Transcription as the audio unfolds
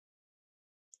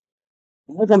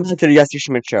Welcome back to the Yossi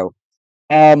Schmidt show.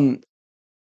 Um,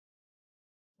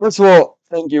 First of all,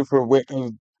 thank you for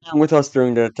being with us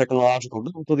during the technological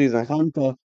difficulties and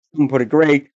Hanukkah. You put it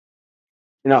great.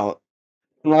 You know,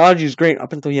 technology is great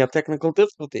up until you have technical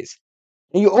difficulties.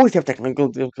 And you always have technical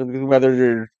difficulties, whether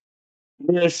you're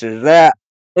this or that.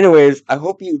 Anyways, I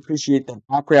hope you appreciate the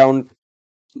background.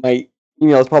 My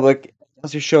email is public.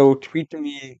 Yossi show, tweet to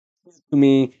me,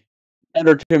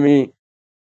 enter to me,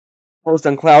 post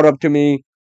on Cloud up to me.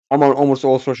 I'm on almost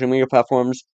all social media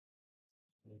platforms.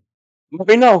 Let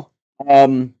me know.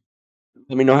 Um,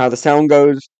 Let me know how the sound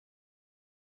goes.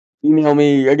 Email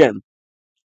me again.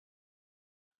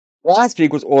 Last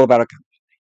week was all about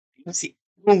accountability. See,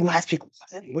 last week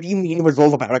wasn't. What do you mean it was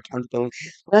all about accountability?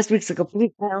 Last week's a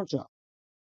complete clown show.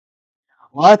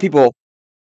 A lot of people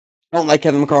don't like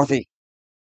Kevin McCarthy.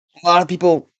 A lot of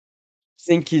people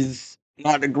think he's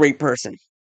not a great person.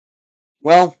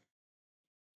 Well,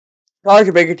 sorry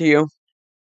to break it to you.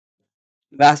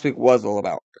 Last week was all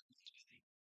about.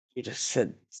 You just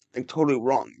said something totally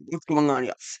wrong. What's going on,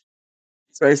 yes?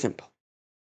 It's very simple.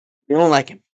 They don't like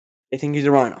him. They think he's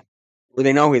a rhino. Or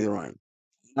they know he's a rhino.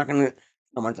 I'm not gonna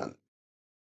comment on it.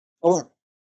 Or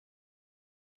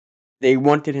they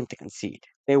wanted him to concede.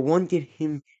 They wanted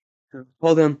him to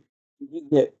tell them,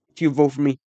 if you vote for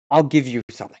me, I'll give you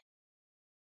something.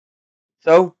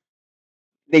 So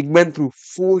they went through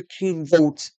 14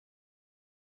 votes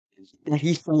that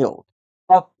he failed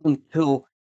up until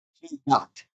he got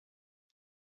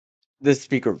the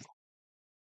speaker vote.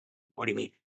 What do you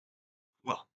mean?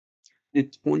 Well, the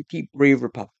 20 brave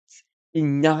Republicans did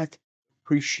not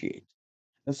appreciate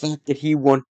the fact that he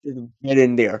wanted to get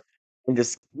in there and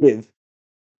just give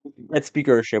that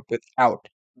speakership without.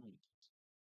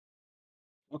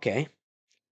 Okay.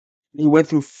 They went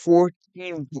through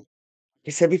 14 votes. Like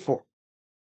I said before,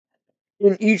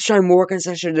 and each time more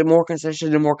concessions and more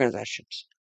concessions and more concessions.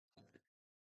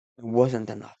 It wasn't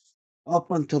enough. Up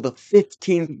until the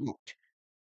 15th vote,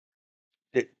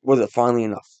 was it finally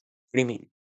enough? What do you mean?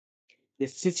 The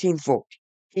 15th vote,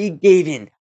 he gave in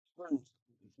tons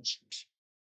of concessions.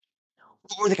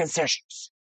 What were the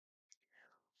concessions?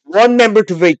 One member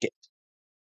to vacate.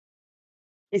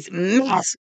 It's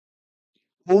massive.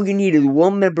 All you need is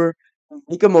one member to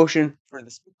make a motion for the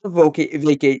speaker to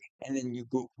vacate, and then you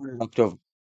go put it up to.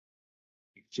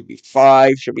 It should be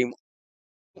five, should be more.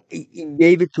 He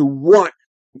gave it to one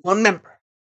member.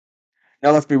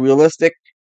 Now let's be realistic.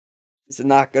 It's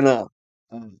not gonna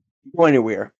go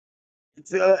anywhere.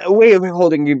 It's a way of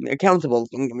holding you accountable.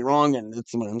 Don't get me wrong, and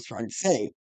that's what I'm trying to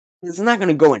say. It's not going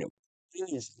to go anywhere.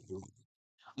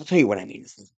 I'll tell you what I mean.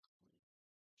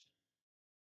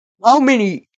 How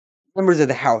many members of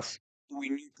the House do we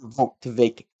need to vote to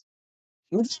vacate?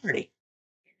 Majority.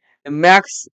 The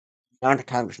max amount of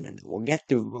congressmen that will get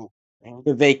to vote and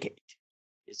to vacate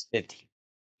is 50.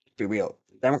 Let's be real.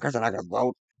 The Democrats are not going to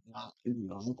vote. Not, when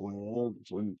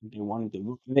they wanted to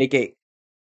vote to vacate.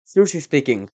 Seriously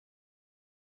speaking,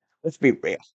 let's be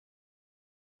real.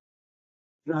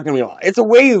 Not gonna be a lot. It's a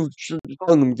way of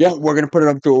telling them, yeah, we're gonna put it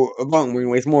up to a vote. We're gonna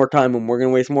waste more time, and we're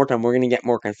gonna waste more time. We're gonna get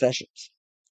more concessions.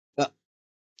 But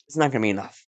it's not gonna be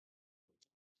enough.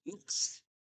 It's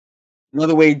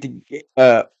another way to get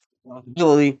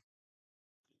accountability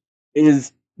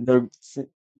is they're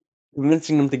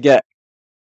convincing them to get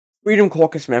Freedom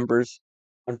Caucus members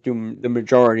onto the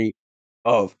majority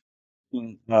of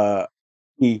the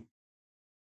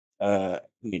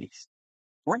communities.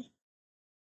 Right?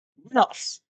 What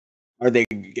else are they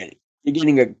getting? They're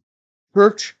getting a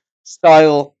church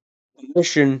style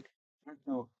commission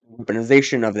into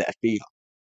weaponization of the FBI.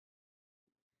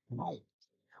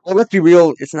 Well, let's be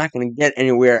real. It's not going to get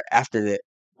anywhere after the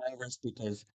Congress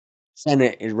because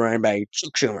Senate is run by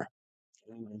Chuck Schumer.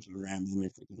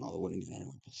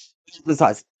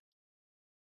 Besides,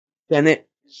 Senate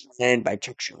is ran by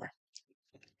Chuck Schumer.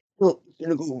 Well, it's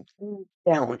going to go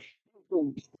down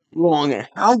so long. And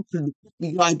how could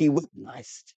the FBI be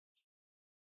weaponized?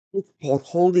 It's called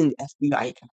holding the FBI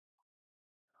accountable.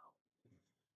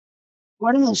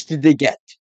 What else did they get?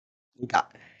 They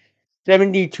got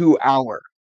 72 hours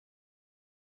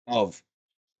of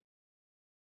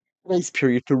grace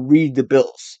period to read the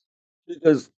bills.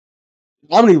 Because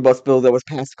the omnibus bill that was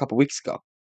passed a couple weeks ago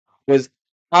was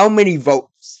how many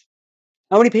votes,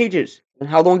 how many pages, and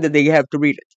how long did they have to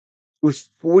read it? It was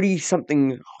 40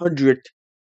 something hundred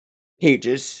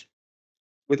pages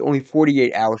with only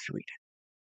 48 hours to read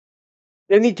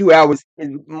it. 72 hours is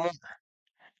more,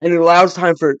 and it allows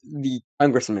time for the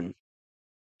congressmen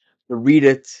to read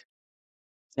it,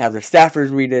 to have their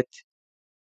staffers read it.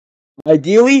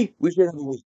 Ideally, we should have a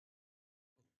week.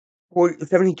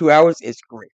 72 hours is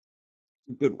great.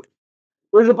 Good win.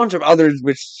 There's a bunch of others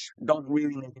which don't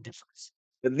really make a difference.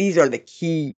 But these are the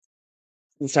key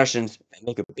concessions that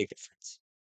make a big difference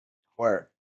for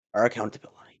our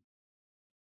accountability.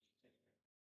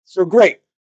 So great.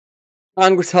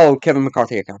 Congress held Kevin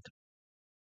McCarthy accountable.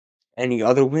 Any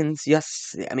other wins?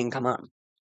 Yes. I mean, come on.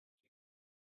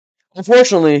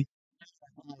 Unfortunately,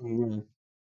 the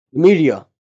media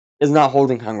is not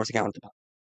holding Congress accountable.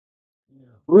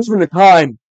 We're living in a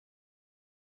time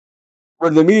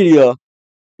where the media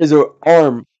is an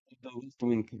arm of the left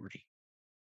wing party,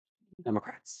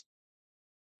 Democrats.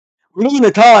 We live in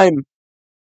a time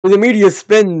where the media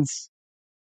spins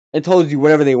and tells you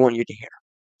whatever they want you to hear.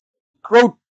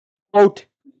 Quote,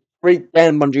 great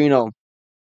Dan Bongino.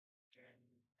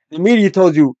 The media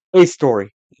tells you a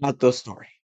story, not the story.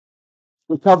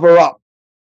 They cover up.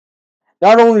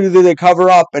 Not only do they cover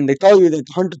up and they tell you that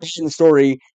the Hunter Biden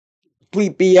story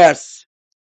complete BS,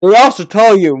 they also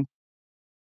tell you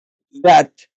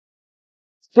that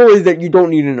stories that you don't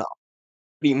need to know.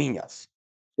 What do you mean, yes?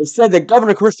 They said that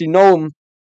Governor Christie known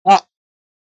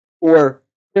for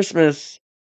Christmas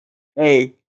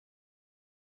a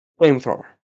flamethrower.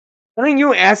 Can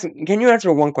you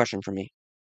answer one question for me?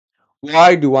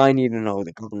 Why do I need to know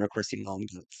that Governor Christie Nolan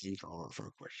got a flamethrower for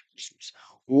Christmas?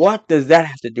 What does that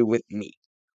have to do with me?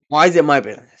 Why is it my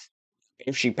business?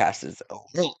 If she passes a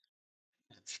law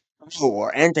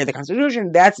or anti the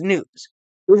Constitution, that's news.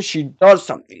 If she does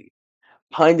something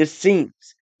behind the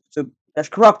scenes so that's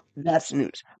corrupt, that's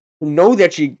news. To know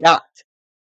that she got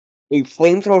a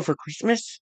flamethrower for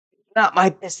Christmas, not my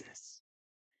business.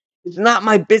 It's not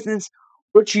my business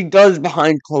what she does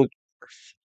behind closed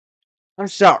doors. I'm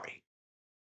sorry.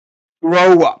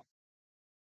 Grow up.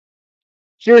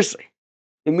 Seriously.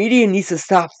 The media needs to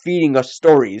stop feeding us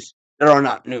stories that are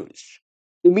not news.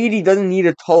 The media doesn't need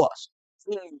to tell us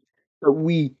things that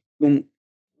we don't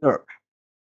deserve.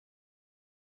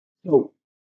 So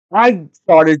I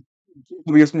started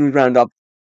TWS News Roundup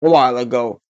a while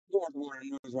ago.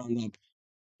 News Roundup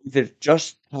that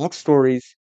just talk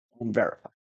stories and verify.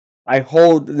 I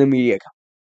hold the media account.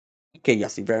 Okay,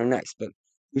 Yossi, very nice, but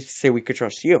we say we could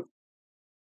trust you.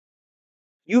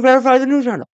 You verify the news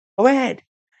roundup. Go ahead.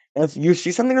 If you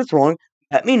see something that's wrong,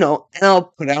 let me know, and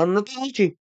I'll put out an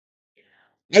apology.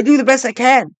 I do the best I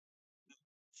can.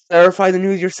 Verify the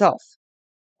news yourself.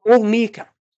 Hold me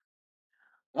accountable.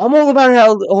 I'm all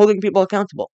about holding people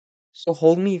accountable. So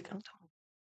hold me accountable.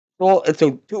 Well, it's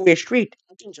a two-way street.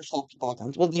 I can't just hold people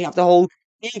accountable. They have to hold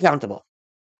me accountable.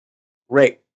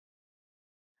 Great.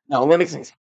 Now, let me explain.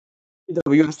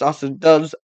 WS also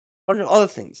does a bunch of other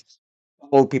things to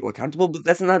hold people accountable, but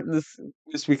that's not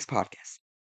this week's podcast.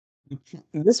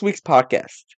 This week's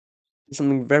podcast is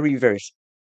something very, very simple.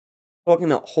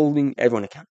 Talking about holding everyone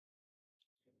accountable.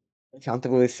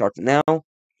 Accountability starts now.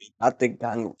 Not the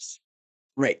Congress.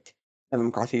 Great. Kevin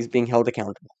McCarthy is being held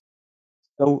accountable.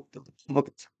 So the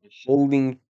Republicans are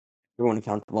holding everyone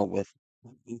accountable with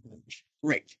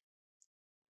great.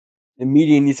 The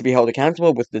media needs to be held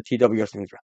accountable with the TWS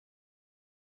News Round.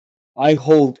 I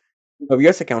hold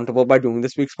TWS accountable by doing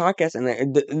this week's podcast and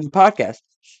the podcast,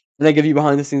 and I give you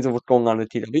behind the scenes of what's going on at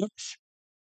TWS,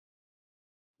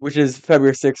 which is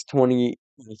February 6th,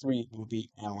 2023 will be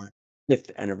our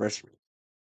 5th anniversary.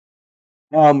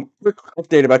 Quick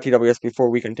update about TWS before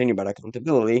we continue about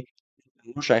accountability.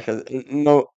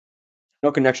 No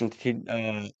connection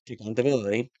to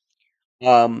accountability.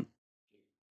 However,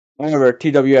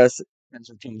 TWS stands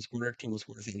for Team was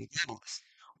Quarter Thinking Globalist.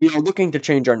 We are looking to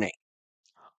change our name.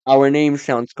 Our name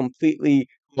sounds completely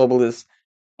globalist.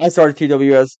 I started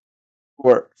TWS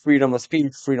for freedom of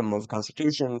speech, freedom of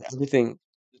constitution, everything.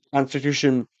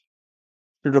 Constitution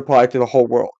should apply to the whole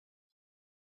world.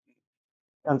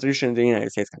 Constitution, the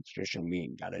United States Constitution, we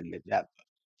gotta admit that.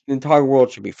 The entire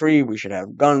world should be free. We should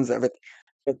have guns, everything.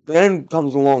 But then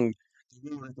comes along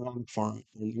the World Economic Forum,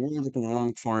 and the World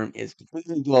Economic Forum is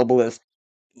completely globalist,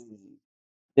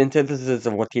 the antithesis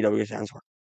of what TW stands for.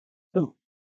 So,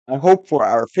 I hope for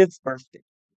our 5th birthday,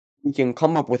 we can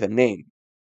come up with a name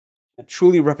that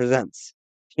truly represents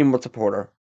Teamwork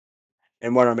Supporter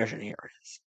and what our mission here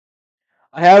is.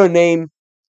 I have a name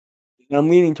that I'm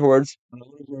leaning towards. I'm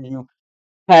going to hear you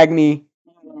tag me,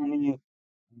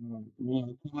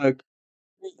 like,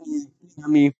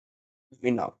 me, let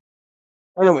me know.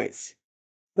 Anyways,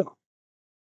 so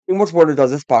Teamwork Supporter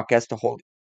does this podcast to hold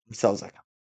themselves accountable.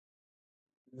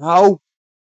 How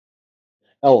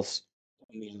else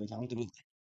can we have accountability?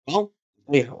 Well, I'll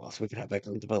tell you how else we can have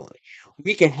accountability.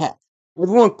 We can have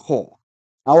everyone call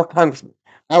our congressmen,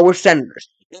 our senators,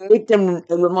 and make them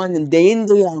and remind them day in,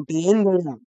 day out,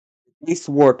 they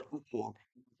swore to uphold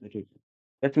the Constitution.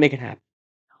 Let's make it happen.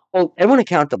 Hold everyone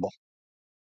accountable,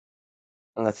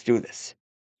 and let's do this.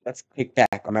 Let's take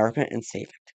back America and save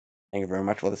it. Thank you very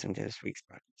much for listening to this week's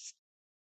podcast.